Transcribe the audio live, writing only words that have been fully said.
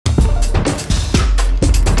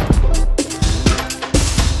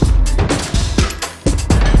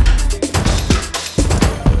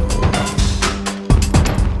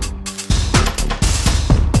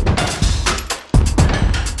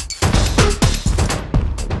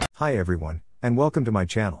Hi everyone, and welcome to my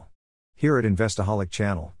channel. Here at Investaholic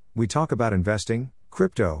Channel, we talk about investing,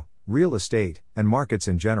 crypto, real estate, and markets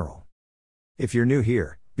in general. If you're new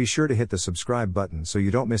here, be sure to hit the subscribe button so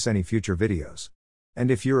you don't miss any future videos.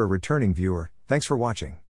 And if you're a returning viewer, thanks for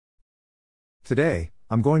watching. Today,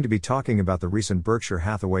 I'm going to be talking about the recent Berkshire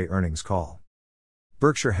Hathaway earnings call.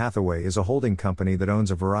 Berkshire Hathaway is a holding company that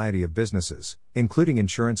owns a variety of businesses, including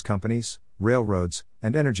insurance companies, railroads,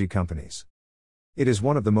 and energy companies. It is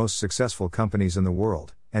one of the most successful companies in the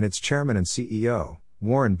world, and its chairman and CEO,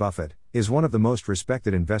 Warren Buffett, is one of the most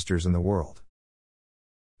respected investors in the world.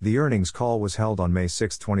 The earnings call was held on May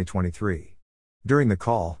 6, 2023. During the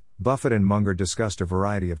call, Buffett and Munger discussed a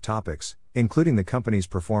variety of topics, including the company's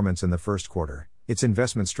performance in the first quarter, its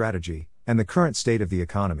investment strategy, and the current state of the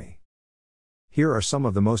economy. Here are some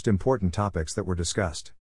of the most important topics that were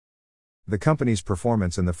discussed. The company's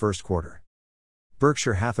performance in the first quarter.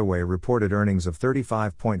 Berkshire Hathaway reported earnings of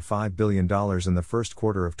 $35.5 billion in the first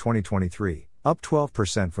quarter of 2023, up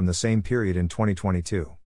 12% from the same period in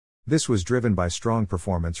 2022. This was driven by strong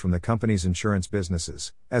performance from the company's insurance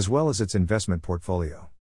businesses, as well as its investment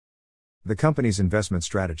portfolio. The company's investment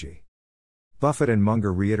strategy. Buffett and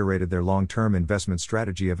Munger reiterated their long-term investment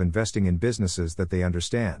strategy of investing in businesses that they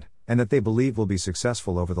understand, and that they believe will be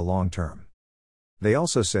successful over the long term. They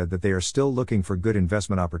also said that they are still looking for good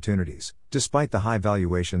investment opportunities, despite the high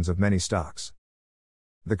valuations of many stocks.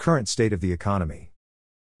 The current state of the economy.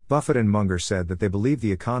 Buffett and Munger said that they believe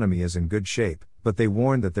the economy is in good shape, but they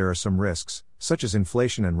warned that there are some risks, such as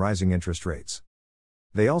inflation and rising interest rates.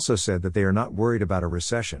 They also said that they are not worried about a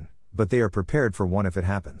recession, but they are prepared for one if it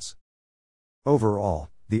happens. Overall,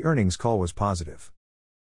 the earnings call was positive.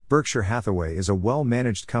 Berkshire Hathaway is a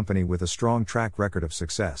well-managed company with a strong track record of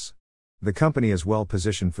success. The company is well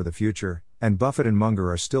positioned for the future, and Buffett and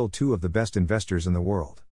Munger are still two of the best investors in the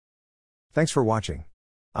world. Thanks for watching.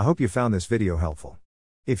 I hope you found this video helpful.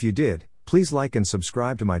 If you did, please like and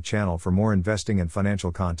subscribe to my channel for more investing and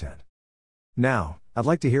financial content. Now, I'd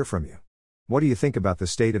like to hear from you. What do you think about the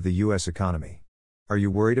state of the U.S. economy? Are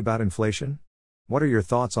you worried about inflation? What are your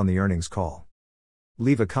thoughts on the earnings call?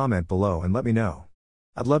 Leave a comment below and let me know.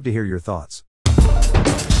 I'd love to hear your thoughts.